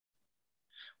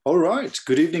All right.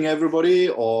 Good evening, everybody,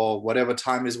 or whatever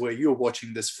time is where you're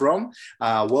watching this from.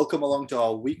 Welcome along to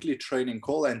our weekly training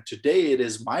call. And today it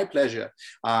is my pleasure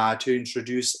to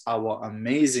introduce our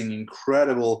amazing,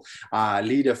 incredible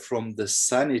leader from the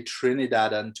sunny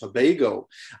Trinidad and Tobago,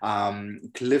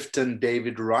 Clifton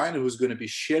David Ryan, who's going to be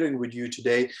sharing with you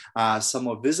today some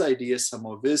of his ideas, some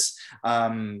of his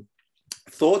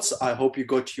thoughts. I hope you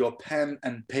got your pen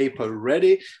and paper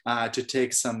ready to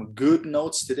take some good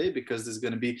notes today because there's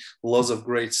going to be lots of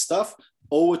great stuff.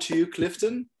 Over to you,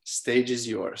 Clifton. Stage is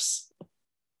yours.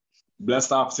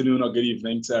 Blessed afternoon or good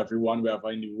evening to everyone,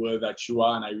 wherever in the world that you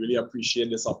are. And I really appreciate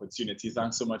this opportunity.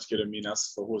 Thanks so much,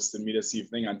 Gediminas, for hosting me this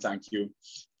evening. And thank you,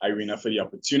 Irina, for the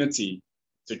opportunity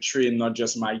to train not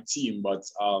just my team, but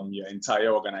your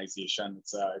entire organization.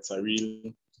 It's a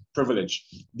real privilege.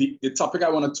 The topic I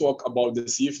want to talk about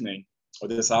this evening or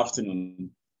this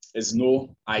afternoon is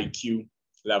no IQ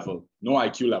level. No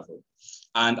IQ level.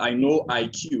 And I know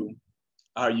IQ,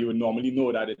 you would normally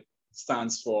know that it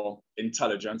stands for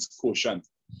intelligence quotient.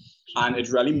 And it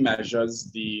really measures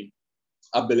the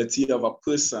ability of a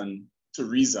person to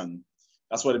reason.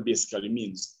 That's what it basically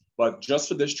means. But just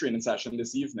for this training session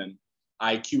this evening,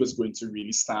 IQ is going to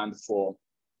really stand for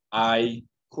I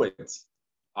quit.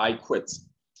 I quit.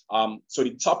 So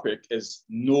the topic is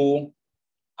no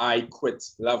I quit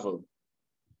level.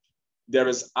 There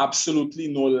is absolutely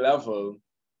no level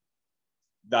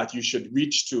that you should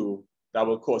reach to that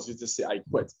will cause you to say I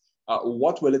quit.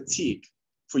 What will it take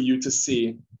for you to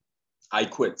say I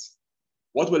quit?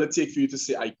 What will it take for you to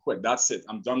say I quit? That's it.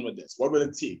 I'm done with this. What will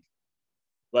it take?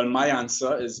 Well, my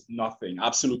answer is nothing,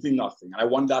 absolutely nothing. I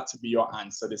want that to be your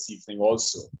answer this evening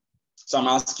also. So I'm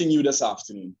asking you this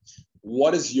afternoon,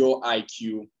 what is your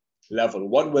IQ level?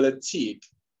 What will it take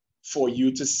for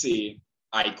you to say,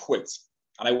 I quit?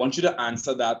 And I want you to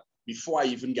answer that before I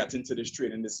even get into this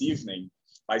training this evening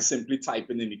by simply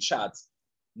typing in the chat,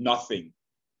 nothing.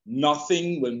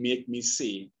 Nothing will make me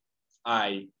say,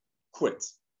 I quit.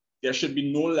 There should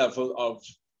be no level of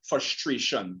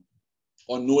frustration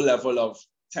or no level of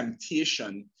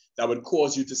temptation that would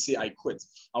cause you to say, I quit.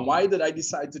 And why did I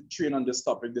decide to train on this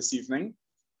topic this evening?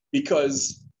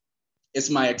 Because it's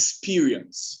my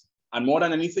experience. And more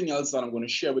than anything else that I'm going to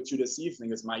share with you this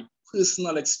evening is my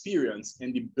personal experience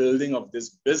in the building of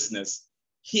this business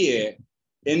here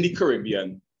in the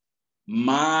Caribbean,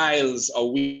 miles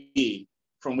away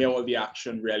from where all the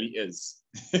action really is.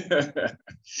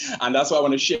 And that's what I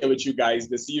want to share with you guys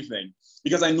this evening,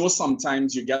 because I know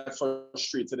sometimes you get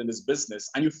frustrated in this business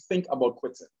and you think about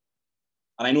quitting.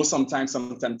 And I know sometimes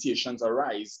some temptations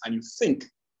arise and you think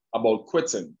about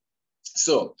quitting.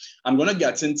 So I'm going to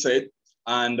get into it.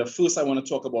 And first, I want to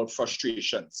talk about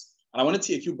frustrations. And I want to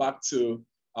take you back to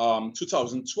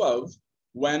 2012,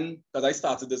 because I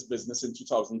started this business in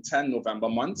 2010, November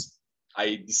month.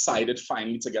 I decided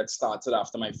finally to get started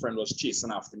after my friend was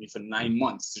chasing after me for 9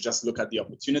 months to just look at the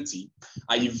opportunity.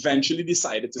 I eventually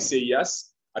decided to say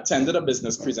yes, attended a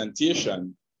business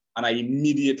presentation, and I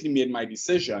immediately made my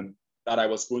decision that I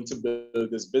was going to build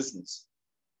this business.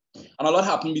 And a lot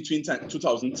happened between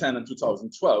 2010 and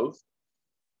 2012.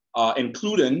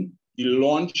 Including the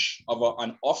launch of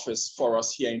an office for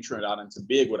us here in Trinidad and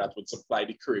Tobago that would supply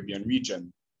the Caribbean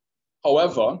region.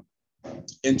 However,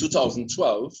 in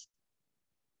 2012,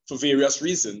 for various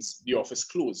reasons, the office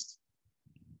closed.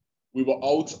 We were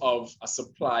out of a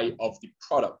supply of the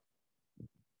product.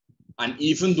 And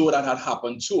even though that had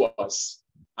happened to us,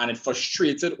 and it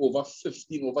frustrated over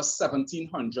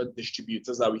 1,700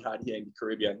 distributors that we had here in the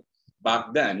Caribbean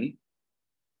back then,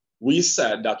 we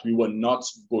said that we were not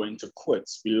going to quit.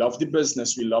 We love the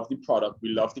business, we love the product, we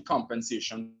love the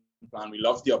compensation plan, we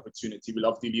love the opportunity, we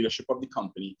love the leadership of the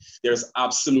company. There's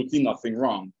absolutely nothing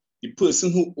wrong. The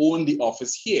person who owned the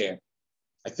office here,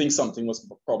 I think something was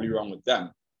probably wrong with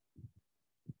them.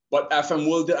 But FM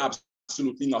World did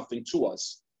absolutely nothing to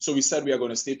us. So we said we are going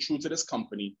to stay true to this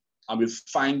company and we'll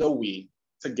find a way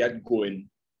to get going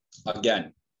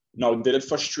again. Now, did it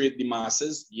frustrate the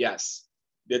masses? Yes.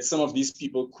 Did some of these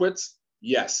people quit?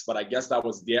 Yes, but I guess that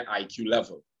was their IQ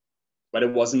level, but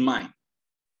it wasn't mine. And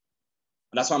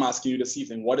that's why I'm asking you this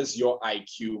evening, what is your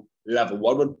IQ level?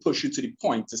 What would push you to the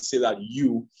point to say that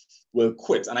you will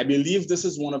quit? And I believe this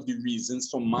is one of the reasons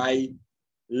for my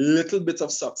little bit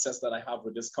of success that I have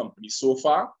with this company so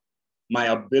far, my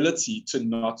ability to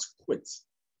not quit.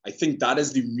 I think that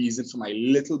is the reason for my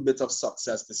little bit of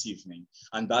success this evening.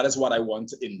 And that is what I want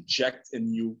to inject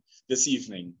in you this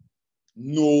evening.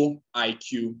 No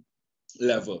IQ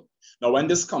level. Now, when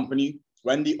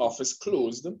the office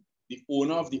closed, the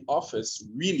owner of the office,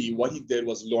 really what he did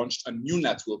was launched a new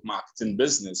network marketing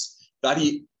business that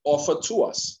he offered to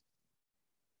us.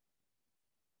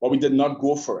 but we did not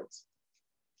go for it.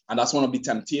 And that's one of the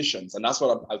temptations. And that's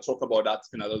what I'll talk about that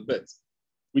in a little bit.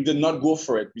 We did not go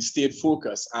for it. We stayed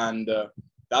focused. And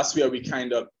that's where we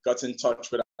kind of got in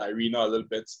touch with Irina a little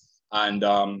bit. And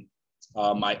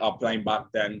my upline back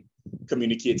then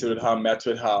communicated with her, met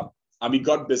with her, and we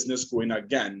got business going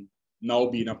again, now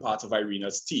being a part of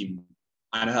Irina's team.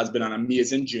 And it has been an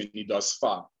amazing journey thus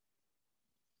far.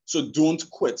 So don't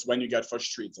quit when you get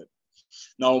frustrated.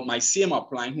 Now, my same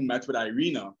upline who met with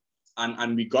Irina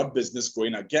and we got business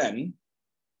going again,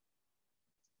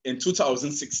 in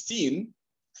 2016,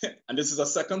 and this is a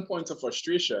second point of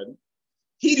frustration,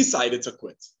 he decided to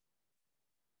quit.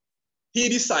 He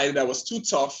decided that was too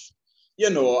tough.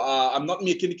 I'm not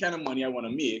making the kind of money I want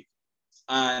to make.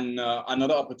 And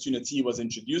another opportunity was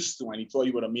introduced to, and he thought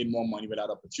he would have made more money with that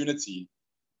opportunity.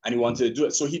 And he wanted to do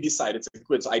it. So he decided to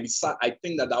quit. So I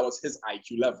think that was his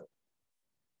IQ level.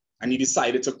 And he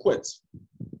decided to quit.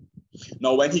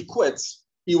 Now, when he quit,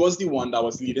 he was the one that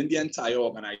was leading the entire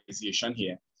organization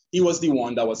here. He was the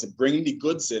one that was bringing the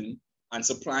goods in and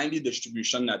supplying the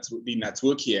distribution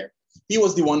network here. He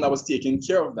was the one that was taking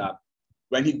care of that.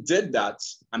 When he did that,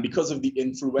 and because of the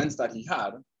influence that he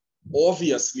had,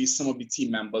 obviously some of the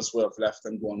team members would have left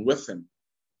and gone with him.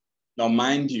 Now,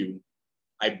 mind you,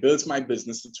 I built my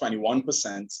business to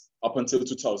 21% up until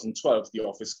 2012. The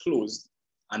office closed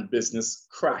and business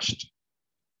crashed.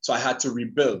 So I had to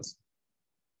rebuild.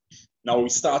 Now we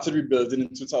started rebuilding in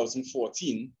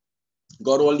 2014,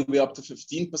 got all the way up to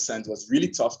 15%. It was really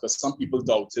tough because some people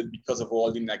doubted because of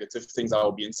all the negative things that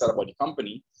were being said about the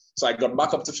company. So I got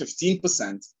back up to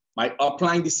 15%. My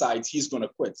upline decides he's going to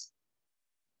quit.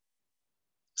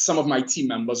 Some of my team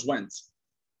members went.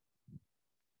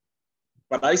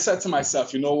 But I said to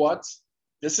myself, you know what?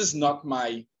 This is not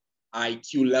my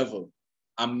IQ level.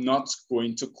 I'm not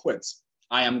going to quit.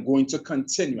 I am going to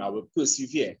continue. I will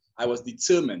persevere. I was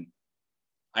determined.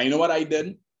 And you know what I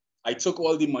did? I took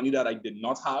all the money that I did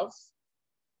not have,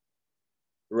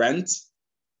 rent,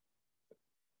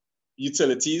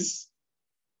 utilities,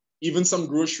 even some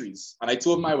groceries. And I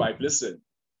told my wife, listen,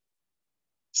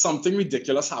 something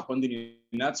ridiculous happened in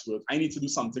the network. I need to do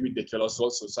something ridiculous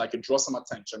also so I could draw some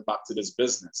attention back to this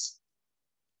business.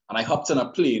 And I hopped on a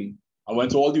plane. I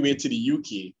went all the way to the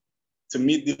UK to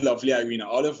meet the lovely Irina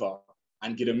Oliver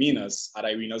and Gediminas at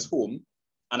Irina's home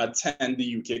and attend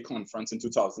the UK conference in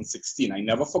 2016. I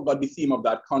never forgot the theme of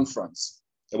that conference.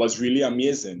 It was really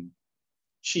amazing.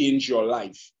 Change your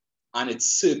life. And it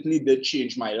certainly did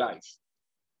change my life.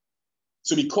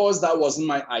 So because that wasn't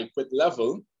my I quit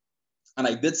level, and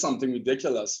I did something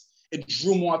ridiculous, it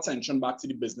drew more attention back to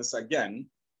the business again.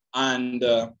 And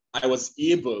I was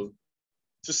able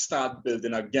to start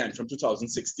building again from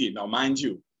 2016. Now, mind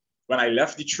you, when I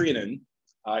left the training,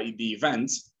 the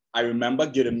event, I remember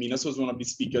Gediminas was one of the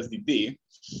speakers the day.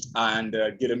 And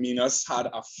Gediminas had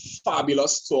a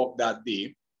fabulous talk that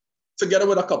day, together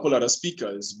with a couple other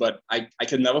speakers. But I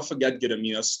can never forget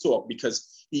Gediminas' talk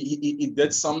because he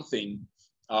did something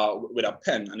with a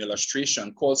pen, an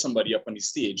illustration, called somebody up on the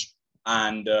stage,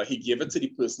 and he gave it to the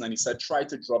person and he said, try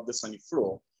to drop this on the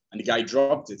floor. And the guy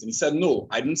dropped it. And he said, no,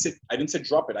 I didn't say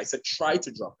drop it. I said, try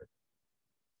to drop it.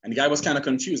 And the guy was kind of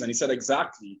confused. And he said,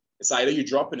 exactly. It's either you're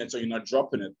dropping it or you're not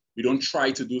dropping it. We don't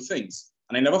try to do things.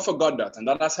 And I never forgot that. And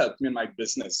that has helped me in my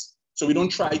business. So we don't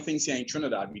try things here in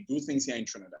Trinidad. We do things here in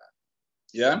Trinidad.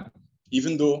 Yeah.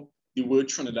 Even though the word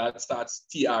Trinidad starts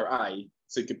TRI,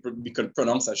 so we can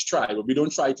pronounce as try, but we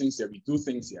don't try things here. We do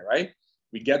things here, right?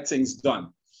 We get things done.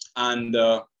 And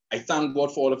I thank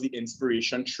God for all of the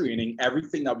inspiration, training,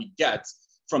 everything that we get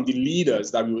from the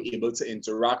leaders that we were able to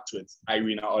interact with.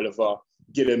 Irina Oliver,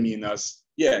 Gediminas.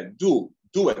 Yeah, do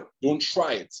it. Don't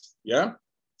try it. Yeah.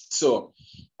 So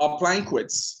upline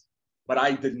quits, but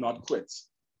I did not quit.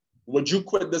 Would you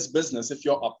quit this business if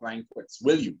your upline quits?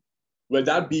 Will you? Will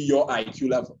that be your IQ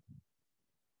level?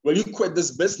 Will you quit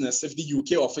this business if the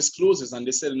UK office closes and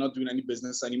they say they're not doing any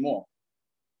business anymore?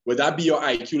 Will that be your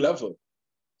IQ level?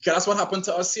 Because that's what happened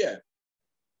to us here.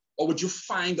 Or would you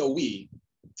find a way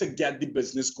to get the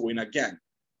business going again?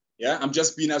 Yeah, I'm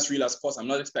just being as real as possible. I'm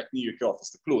not expecting the UK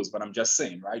office to close, but I'm just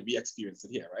saying, right? We experienced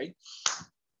it here, right?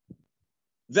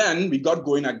 Then we got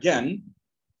going again.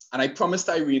 And I promised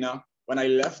Irina when I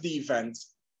left the event,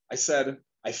 I said,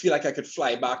 I feel like I could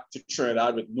fly back to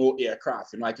Trinidad with no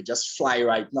aircraft. I could just fly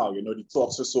right now. The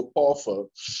talks were so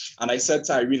powerful. And I said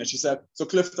to Irina, she said, so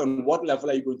Clifton, what level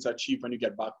are you going to achieve when you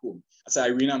get back home? I said,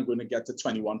 Irina, I'm going to get to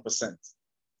 21%.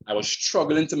 I was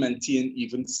struggling to maintain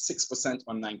even 6%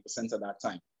 or 9% at that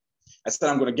time. I said,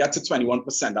 I'm going to get to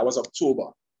 21%. That was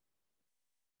October.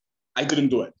 I didn't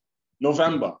do it.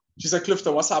 November. She said,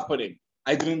 Clifton, what's happening?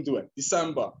 I didn't do it.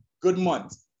 December. Good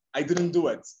month. I didn't do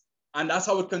it. And that's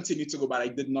how it continued to go, but I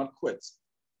did not quit.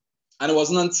 And it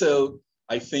wasn't until,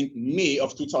 I think, May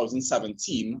of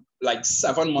 2017, like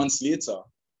 7 months later,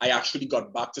 I actually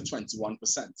got back to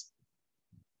 21%.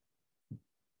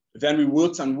 Then we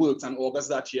worked and August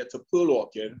that year to Pearl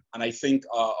Orchid. And I think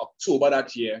October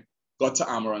that year, got to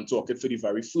Amaranth Orchid for the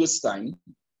very first time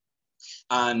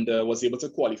and was able to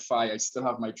qualify. I still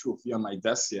have my trophy on my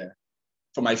desk here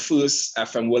for my first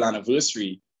FM World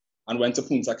anniversary and went to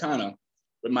Punta Cana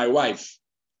with my wife.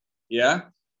 Yeah.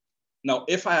 Now,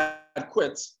 if I had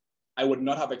quit, I would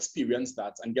not have experienced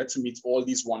that and get to meet all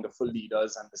these wonderful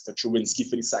leaders and Mr. Chewinski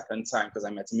for the second time because I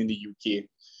met him in the UK.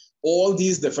 All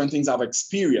these different things I've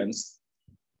experienced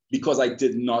because I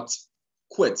did not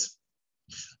quit.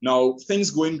 Now, things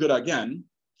going good again.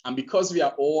 And because we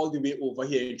are all the way over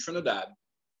here in Trinidad,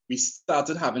 we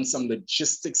started having some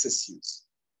logistics issues.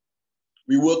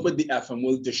 We work with the FM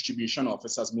World distribution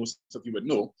office, as most of you would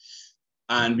know,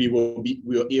 and we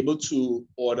were able to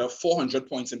order 400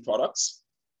 points in products,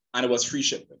 and it was free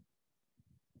shipping.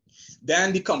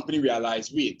 Then the company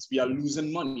realized, wait, we are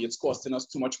losing money. It's costing us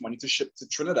too much money to ship to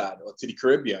Trinidad or to the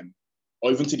Caribbean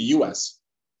or even to the US.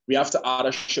 We have to add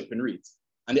a shipping rate.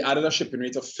 And they added a shipping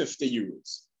rate of 50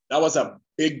 euros. That was a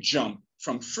big jump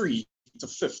from free to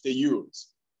 50 euros.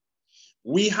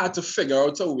 We had to figure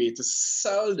out a way to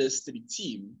sell this to the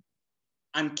team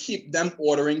and keep them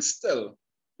ordering still,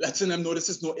 letting them know this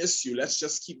is no issue. Let's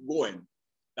just keep going.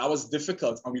 That was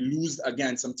difficult. And we lose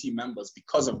again some team members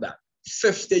because of that.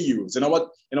 50 euros. You know what?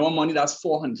 In our money, that's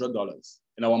 $400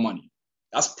 in our money.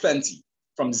 That's plenty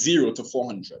from 0 to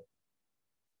 400.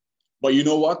 But you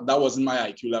know what? That wasn't my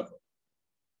IQ level.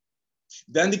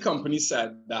 Then the company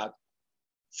said that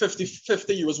 50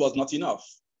 euros was not enough.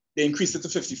 They increased it to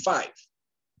 55.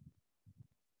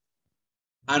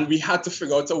 And we had to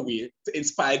figure out a way to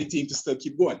inspire the team to still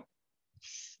keep going.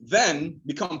 Then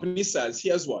the company says,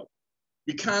 here's what,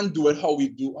 we can't do it how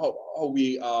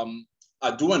we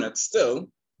are doing it still.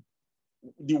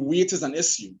 The weight is an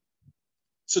issue.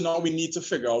 So now we need to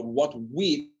figure out what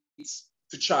weight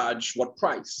to charge, what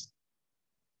price.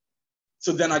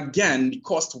 So then again, the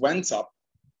cost went up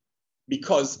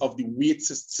because of the weight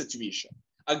situation.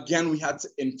 Again, we had to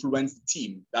influence the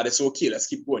team that it's okay, let's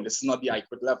keep going. This is not the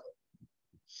IQUIT level.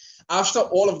 After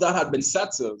all of that had been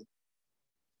settled,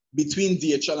 between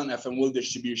DHL and FM World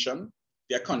Distribution,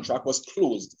 their contract was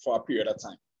closed for a period of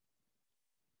time.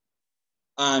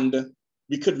 And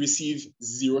we could receive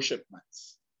 0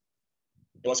 shipments.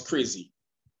 It was crazy.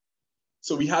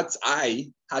 So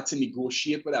I had to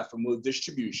negotiate with FM World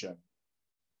Distribution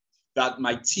that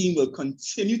my team will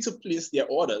continue to place their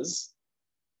orders.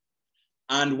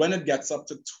 And when it gets up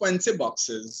to 20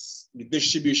 boxes, the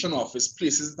distribution office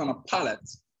places it on a pallet,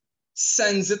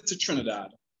 sends it to Trinidad.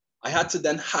 I had to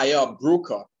then hire a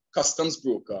broker, customs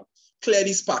broker, clear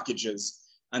these packages,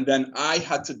 and then I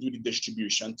had to do the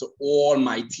distribution to all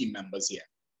my team members here.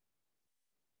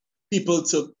 People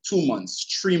took 2 months,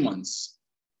 3 months,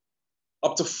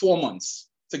 up to 4 months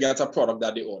to get a product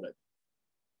that they ordered.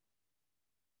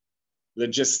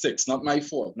 Logistics, not my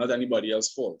fault, not anybody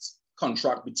else's fault.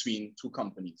 Contract between 2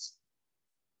 companies.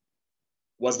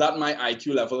 Was that my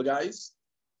IQ level, guys?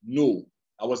 No,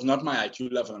 that was not my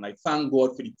IQ level. And I thank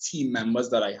God for the team members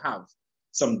that I have.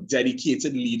 Some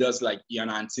dedicated leaders like Ian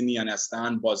Anthony and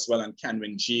Estan Boswell and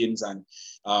Kenwin James and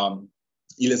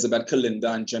Elizabeth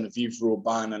Kalinda and Genevieve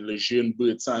Roban and Lejeune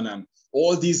Burton and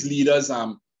all these leaders.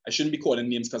 I shouldn't be calling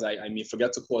names because I may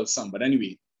forget to call some, but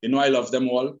anyway, they know I love them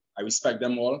all, I respect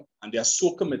them all, and they are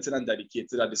so committed and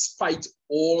dedicated that despite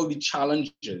all the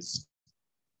challenges,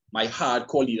 my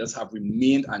hardcore leaders have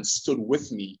remained and stood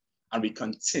with me, and we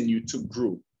continue to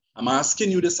grow. I'm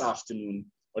asking you this afternoon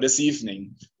or this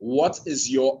evening, what is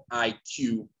your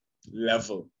IQ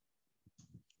level?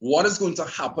 What is going to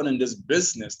happen in this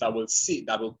business that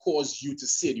will cause you to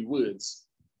say the words,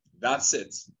 that's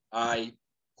it, I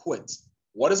quit?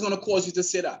 What is going to cause you to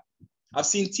say that? I've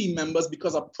seen team members,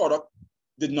 because a product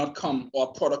did not come or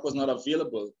a product was not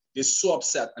available, they're so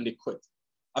upset and they quit.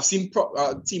 I've seen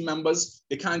team members,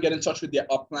 they can't get in touch with their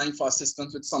upline for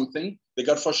assistance with something. They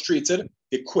got frustrated,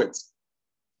 they quit.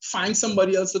 Find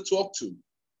somebody else to talk to.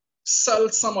 Sell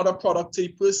some other product to a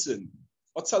person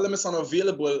or tell them it's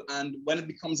unavailable, and when it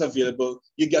becomes available,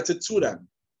 you get it to them.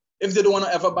 If they don't want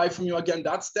to ever buy from you again,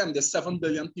 that's them. There's 7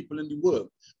 billion people in the world.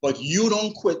 But you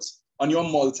don't quit on your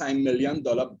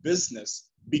multi-million-dollar business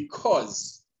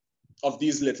because of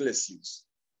these little issues.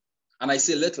 And I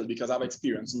say little because I've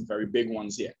experienced some very big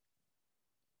ones here.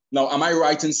 Now, am I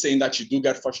right in saying that you do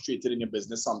get frustrated in your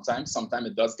business sometimes? Sometimes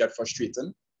it does get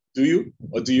frustrating. Do you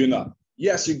or do you not?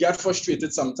 Yes, you get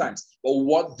frustrated sometimes, but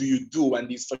what do you do when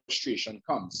this frustration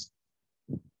comes?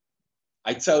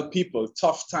 I tell people,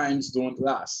 tough times don't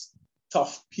last.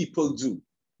 Tough people do.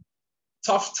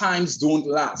 Tough times don't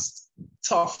last.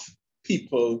 Tough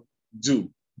people do.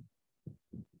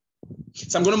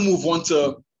 So I'm going to move on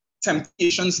to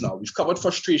temptations now. We've covered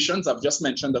frustrations. I've just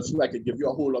mentioned a few. I could give you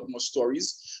a whole lot more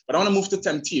stories, but I want to move to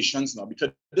temptations now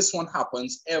because this one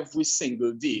happens every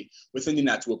single day within the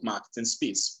network marketing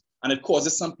space. And it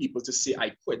causes some people to say,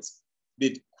 I quit.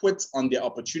 They quit on their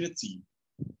opportunity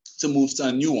to move to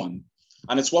a new one.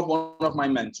 And it's what one of my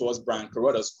mentors, Brian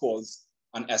Carruthers, calls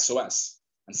an SOS.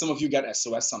 And some of you get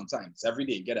SOS sometimes. Every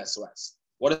day you get SOS.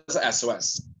 What is a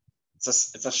SOS?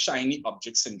 It's a shiny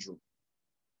object syndrome.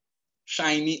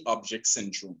 Shiny object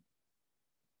syndrome.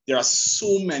 There are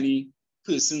so many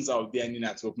persons out there in the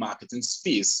network marketing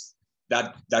space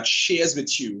that shares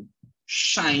with you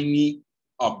shiny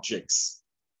objects.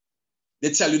 They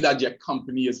tell you that their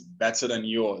company is better than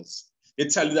yours. They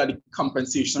tell you that the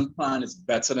compensation plan is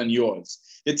better than yours.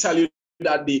 They tell you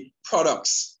that the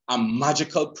products are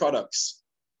magical products.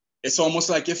 It's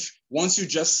almost like if once you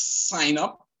just sign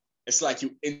up, it's like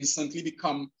you instantly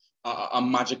become a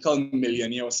magical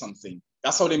millionaire or something.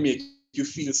 That's how they make you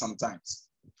feel sometimes.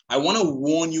 I want to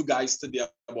warn you guys today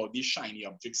about these shiny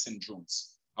object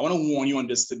syndromes. I want to warn you on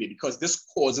this today because this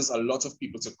causes a lot of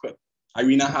people to quit.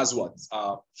 Irina has what?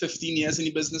 15 years in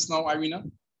the business now, Irina?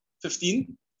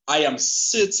 15? I am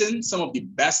certain some of the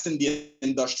best in the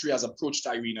industry has approached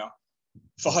Irina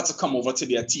for her to come over to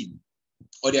their team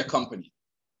or their company.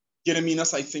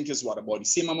 Gediminas, I think, is what, about the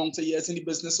same amount of years in the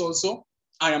business also.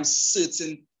 I am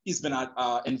certain he's been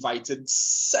invited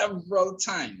several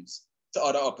times to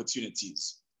other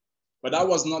opportunities. But that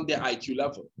was not their IQ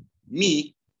level.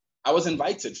 Me, I was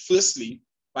invited, firstly,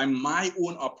 by my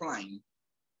own upline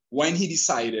when he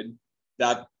decided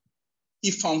that he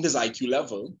found his IQ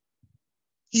level.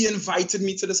 He invited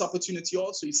me to this opportunity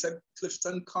also. He said,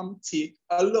 Clifton, come take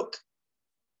a look.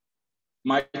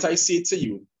 Might I say to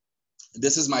you,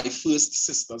 this is my first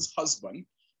sister's husband.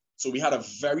 So we had a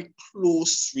very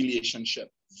close relationship,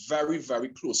 very, very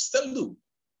close. Still do,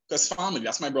 because family,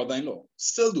 that's my brother-in-law.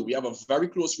 Still do. We have a very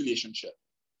close relationship.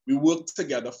 We worked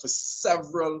together for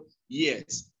several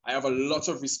years. I have a lot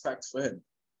of respect for him.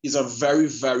 He's a very,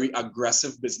 very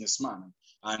aggressive businessman.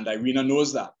 And Irina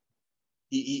knows that.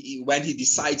 When he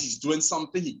decides he's doing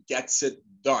something, he gets it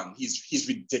done. He's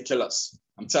ridiculous.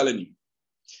 I'm telling you.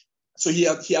 So he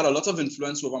had a lot of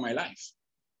influence over my life.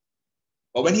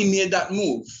 But when he made that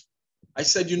move, I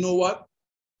said, you know what?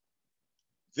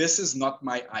 This is not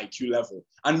my IQ level.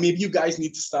 And maybe you guys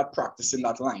need to start practicing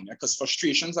that line because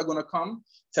frustrations are going to come,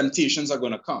 temptations are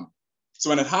going to come.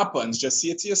 So when it happens, just say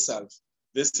it to yourself,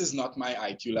 this is not my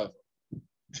IQ level.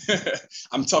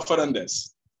 I'm tougher than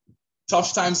this.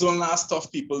 Tough times don't last,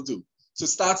 tough people do. So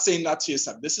start saying that to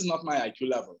yourself. This is not my IQ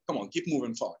level. Come on, keep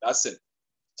moving forward. That's it.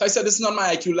 So I said, this is not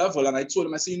my IQ level. And I told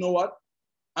him, I said, you know what?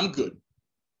 I'm good.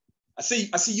 I say,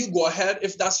 you go ahead.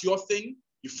 If that's your thing,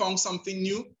 you found something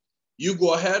new, you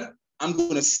go ahead. I'm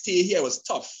going to stay here. It was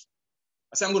tough.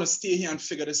 I said, I'm going to stay here and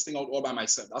figure this thing out all by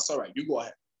myself. That's all right. You go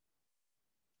ahead.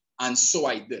 And so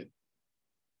I did.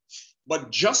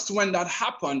 But just when that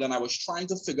happened and I was trying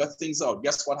to figure things out,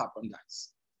 guess what happened, guys?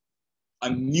 A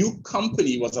new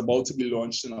company was about to be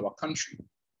launched in our country.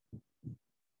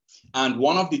 And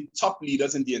one of the top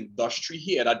leaders in the industry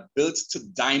here that built to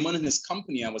diamond in his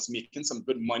company and was making some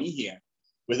good money here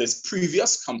with his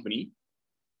previous company,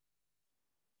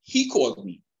 he called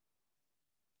me.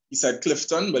 He said,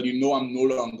 Clifton, well, you know, I'm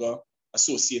no longer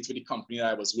associated with the company that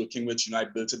I was working with. You know, I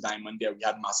built a diamond there. We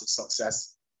had massive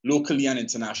success locally and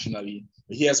internationally.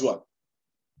 But here's what,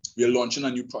 we're launching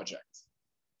a new project.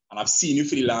 And I've seen you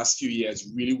for the last few years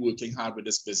really working hard with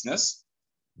this business.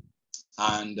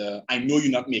 And I know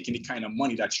you're not making the kind of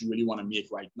money that you really want to make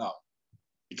right now.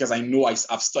 Because I know I've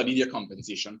studied your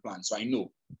compensation plan. So I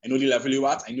know the level you're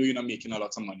at. I know you're not making a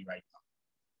lot of money right now.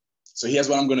 So here's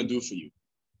what I'm going to do for you.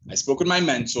 I spoke with my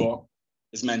mentor.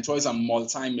 His mentor is a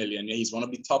multi-millionaire. He's one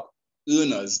of the top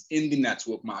earners in the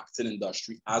network marketing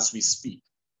industry as we speak,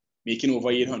 making over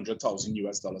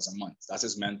 $800,000 a month. That's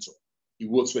his mentor. He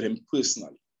works with him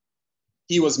personally.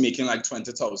 He was making like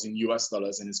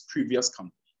 $20,000 in his previous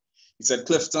company. He said,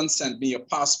 Clifton, send me your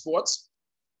passport.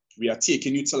 We are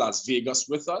taking you to Las Vegas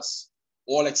with us,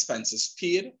 all expenses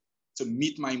paid, to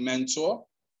meet my mentor,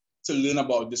 to learn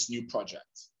about this new project.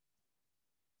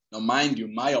 Now, mind you,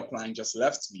 my upline just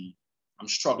left me. I'm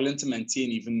struggling to maintain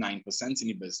even 9% in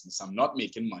the business. I'm not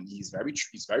making money. He's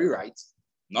very right.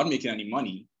 I'm not making any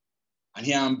money. And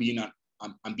here I'm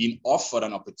being offered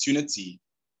an opportunity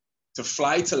to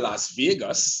fly to Las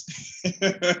Vegas,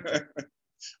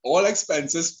 all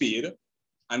expenses paid,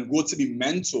 and go to be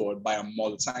mentored by a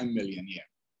multi-millionaire.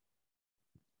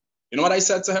 You know what I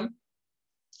said to him?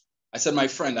 I said, my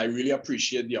friend, I really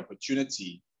appreciate the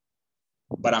opportunity,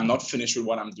 but I'm not finished with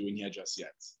what I'm doing here just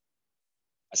yet.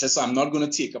 I said, so I'm not going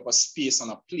to take up a space on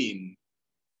a plane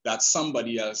that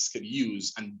somebody else could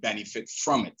use and benefit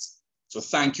from it. So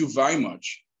thank you very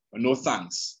much, but no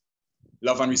thanks.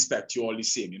 Love and respect you all the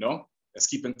same, you know? Let's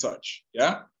keep in touch,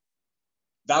 yeah?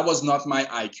 That was not my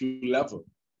IQ level.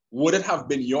 Would it have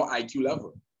been your IQ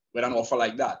level with an offer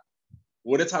like that?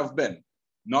 Would it have been?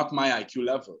 Not my IQ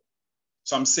level.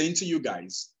 So I'm saying to you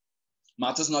guys,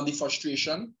 matters not the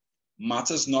frustration,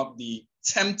 matters not the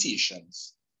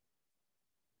temptations.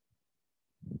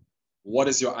 What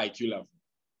is your IQ level?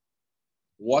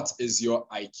 What is your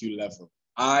IQ level?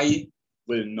 I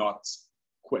will not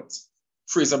quit.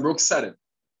 Fraser Brooks said it.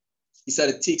 He said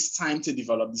it takes time to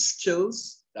develop the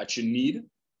skills that you need.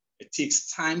 It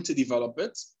takes time to develop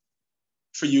it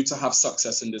for you to have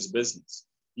success in this business.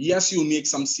 Yes, you'll make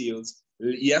some sales.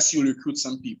 Yes, you'll recruit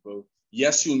some people.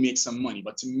 Yes, you'll make some money.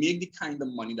 But to make the kind of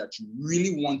money that you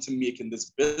really want to make in this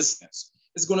business,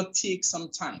 it's going to take some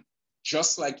time,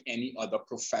 just like any other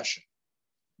profession.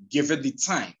 Give it the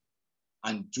time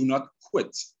and do not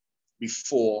quit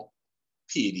before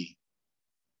payday.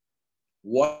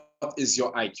 What is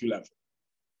your IQ level?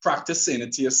 Practice saying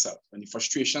it to yourself. When the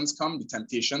frustrations come, the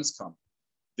temptations come.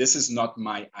 This is not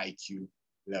my IQ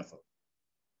level.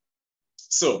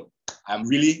 So I'm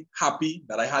really happy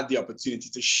that I had the opportunity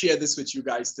to share this with you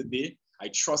guys today. I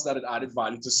trust that it added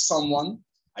value to someone.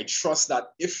 I trust that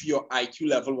if your IQ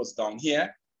level was down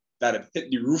here, that it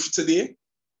hit the roof today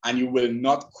and you will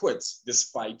not quit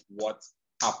despite what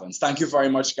happens. Thank you very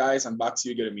much, guys. And back to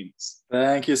you, Gediminas.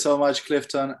 Thank you so much,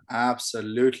 Clifton.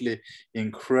 Absolutely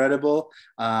incredible.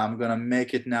 I'm going to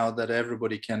make it now that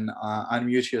everybody can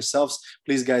unmute yourselves.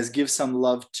 Please, guys, give some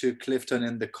love to Clifton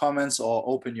in the comments or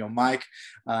open your mic.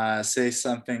 Say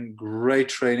something. Great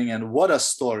training. And what a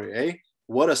story, eh?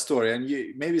 What a story.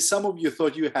 And maybe some of you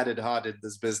thought you had it hard in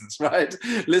this business, right?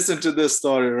 Listen to this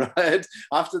story, right?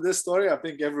 After this story, I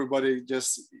think everybody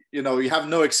just, you know, you have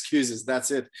no excuses.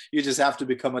 That's it. You just have to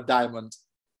become a diamond.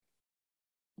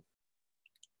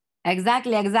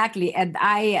 Exactly. And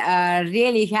I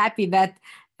really happy that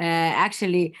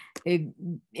actually in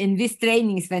these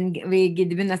trainings when we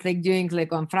Gediminas like doing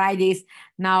like on Fridays,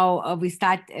 now we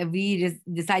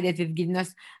decided with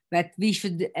Gediminas that we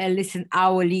should listen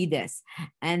our leaders,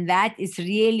 and that is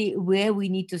really where we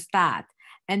need to start.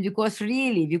 And because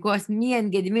me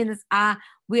and Gediminas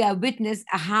we are witness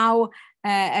how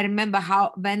I remember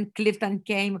how when Clifton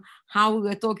came, how we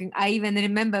were talking. I even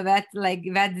remember that like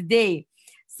that day.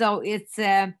 So it's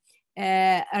a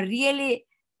really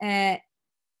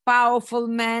powerful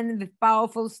man with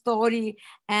powerful story,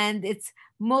 and it's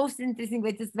most interesting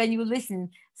that is when you listen.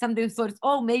 Sometimes thoughts,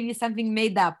 oh, maybe something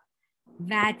made up.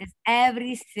 That is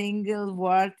every single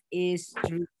word is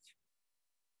true.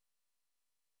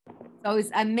 So it's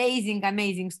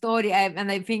amazing story,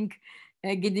 and I think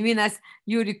Gediminas,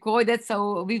 you recorded,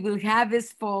 so we will have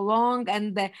this for long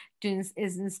and to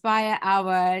inspire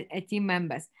our team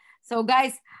members. So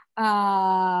guys,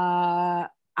 I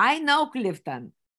know Clifton.